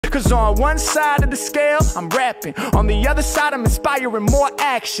Cause on one side of the scale, I'm rapping. On the other side, I'm inspiring more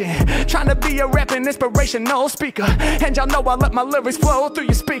action. Trying to be a rapping inspirational speaker. And y'all know I let my lyrics flow through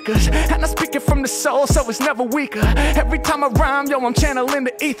your speakers. And I speak it from the soul, so it's never weaker. Every time I rhyme, yo, I'm channeling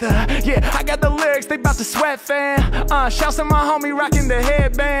the ether. Yeah, I got the lyrics, they bout to sweat, fam. Shouts to my homie rocking the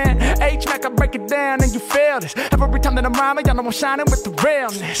headband. H-Mack, I break it down and you feel this. Every time that I'm rhyming, y'all know I'm shining with the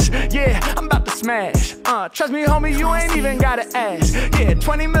realness. Yeah, I'm about to smash. Trust me, homie, you ain't even gotta ask. Yeah,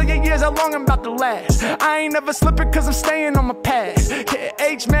 20 million years, how long I'm about to last. I ain't never slipping cause I'm staying on my path. Yeah,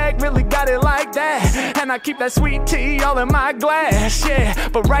 H-Mack really got it like that. And I keep that sweet tea all in my glass. Yeah,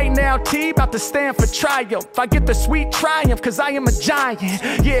 but right now, T about to stand for triumph. I get the sweet triumph cause I am a giant.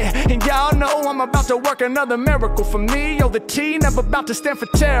 Yeah, and y'all know I'm about to work another miracle. For me, yo, the T never about to stand for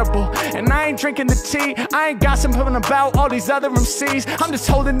terrible. And I ain't drinking the tea, I ain't gossiping about all these other MCs. I'm just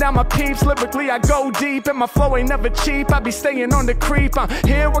holding down my peeps, lyrically I go deep. And my flow ain't never cheap, I be staying on the creep. I'm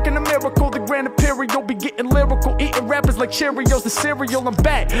here working a miracle, the grand imperial. Be getting lyrical, eating rappers like Cheerios, the cereal, I'm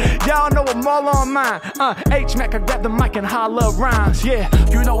back. Y'all know I'm all on mine. H-Mack, I grab the mic and holla rhymes, yeah.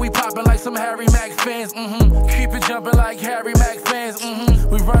 You know we poppin' like some Harry Mack fans, Keep it jumpin' like Harry Mack fans,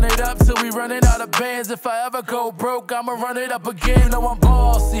 We run it up till we runnin' out of bands. If I ever go broke, I'ma run it up again. You know I'm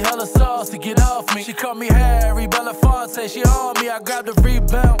bossy, hella saucy, get off me. She call me Harry Belafonte, she on me, I grab the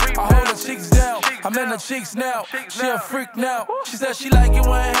rebound. I hold her cheeks down, I'm in her cheeks now. She a freak now. She said she like it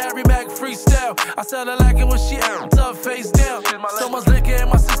when Harry Mack freestyle. I said I like it when she out, up face down. So much liquor in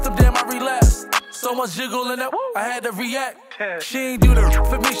my system, damn I relapsed. So much jiggling up, I had to react. She ain't do that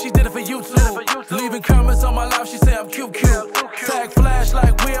for me, she did it for YouTube. Leaving comments on my life, she say I'm cute. Tag flash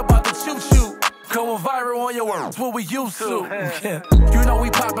like we about to choo-choo. Going viral on your words, what we used to. Yeah. You know we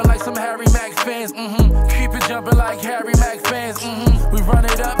poppin' like some Harry Mack fans, Keep it jumpin' like Harry Mack fans, We run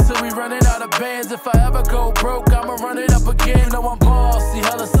it up till we runnin' out of bands. If I ever go broke, I'ma run it up again. You know I'm bossy,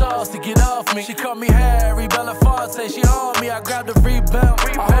 hella saucy, get off me. She call me Harry Belafonte, she on me, I grab the rebound.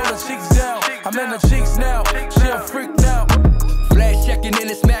 I hold her cheeks down, I'm in her cheeks now. She a freak now. Flash checking in,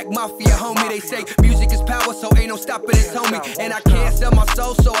 it's Mack Mafia, homie. They say music is power, so ain't no stopping this, homie. And I can't sell my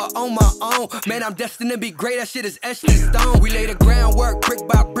soul, so I own my own. Man, I'm destined to be great, that shit is etched in stone. We lay the groundwork, brick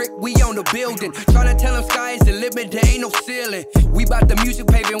by brick, we on the building. Tryna tell them sky is the limit, there ain't no ceiling. We bout the music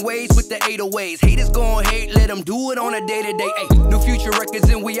paving ways with the 808s. Haters gon' hate, let them do it on a day-to-day. New future records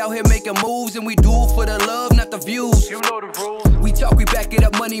and we out here making moves. And we do it for the love, not the views. You know the rules. We talk, we back it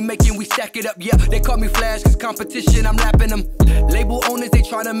up, money making, we stack it up, yeah. They call me Flash, cause competition, I'm lapping them. Label owners, they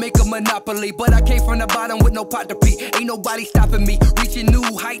tryna make a monopoly. But I came from the bottom with no pot to pee. Ain't nobody stopping me. Reaching new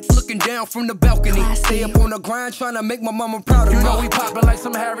heights, looking down from the balcony. Stay up on the grind, tryna make my mama proud of me. You know we poppin' like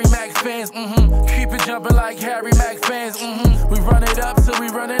some Harry Mack fans, Keep it jumpin' like Harry Mack fans, We run it up till we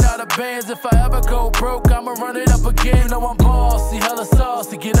runnin' out of bands. If I ever go broke, I'ma run it up again. You know I'm bossy, hella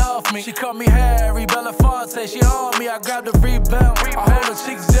saucy, get off me. She call me Harry Belafonte, she on me, I grab the rebound. I hold her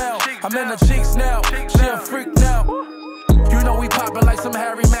cheeks down, I'm in her cheeks now. She a freak now. You know we poppin' like some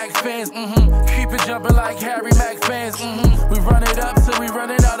Harry Mack fans, Keep it jumpin' like Harry Mack fans, We run it up till we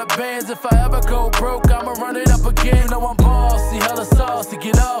runnin' out of bands. If I ever go broke, I'ma run it up again. You know I'm bossy, hella saucy,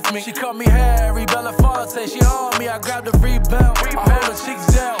 get off me. She call me Harry Belafonte, she on me, I grab the rebound. I hold her cheeks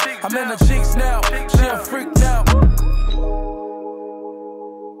down, I'm in her cheeks now. She a freak